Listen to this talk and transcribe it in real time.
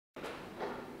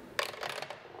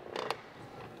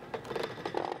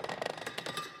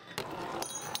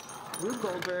Rube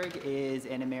Goldberg is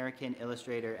an American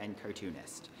illustrator and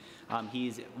cartoonist.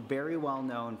 He's very well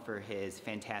known for his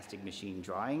fantastic machine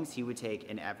drawings. He would take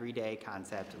an everyday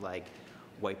concept like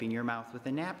wiping your mouth with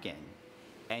a napkin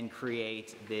and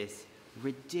create this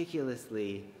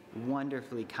ridiculously,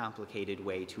 wonderfully complicated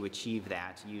way to achieve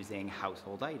that using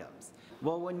household items.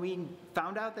 Well, when we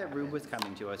found out that Rube was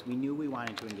coming to us, we knew we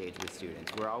wanted to engage with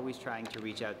students. We're always trying to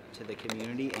reach out to the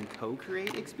community and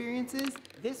co-create experiences.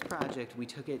 This project, we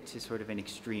took it to sort of an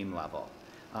extreme level.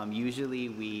 Usually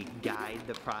we guide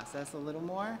the process a little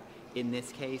more. In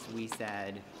this case, we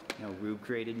said, Rube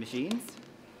created machines,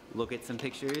 look at some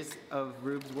pictures of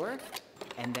Rube's work,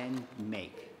 and then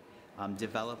make.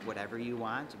 Develop whatever you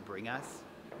want, bring us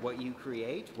what you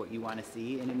create, what you want to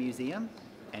see in a museum,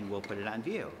 and we'll put it on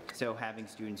view. So having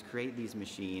students create these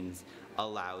machines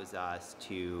allows us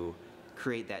to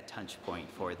create that touch point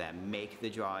for them, make the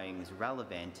drawings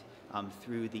relevant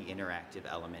through the interactive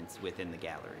elements within the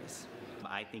galleries.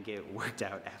 I think it worked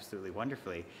out absolutely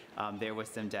wonderfully. There was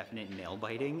some definite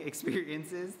nail-biting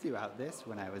experiences throughout this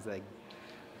when I was like,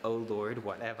 oh Lord,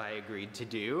 what have I agreed to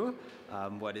do?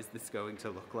 What is this going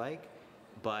to look like?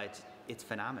 But it's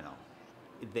phenomenal.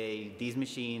 These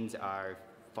machines are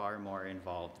far more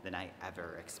involved than I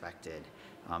ever expected.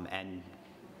 And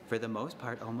for the most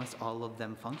part, almost all of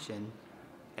them function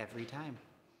every time.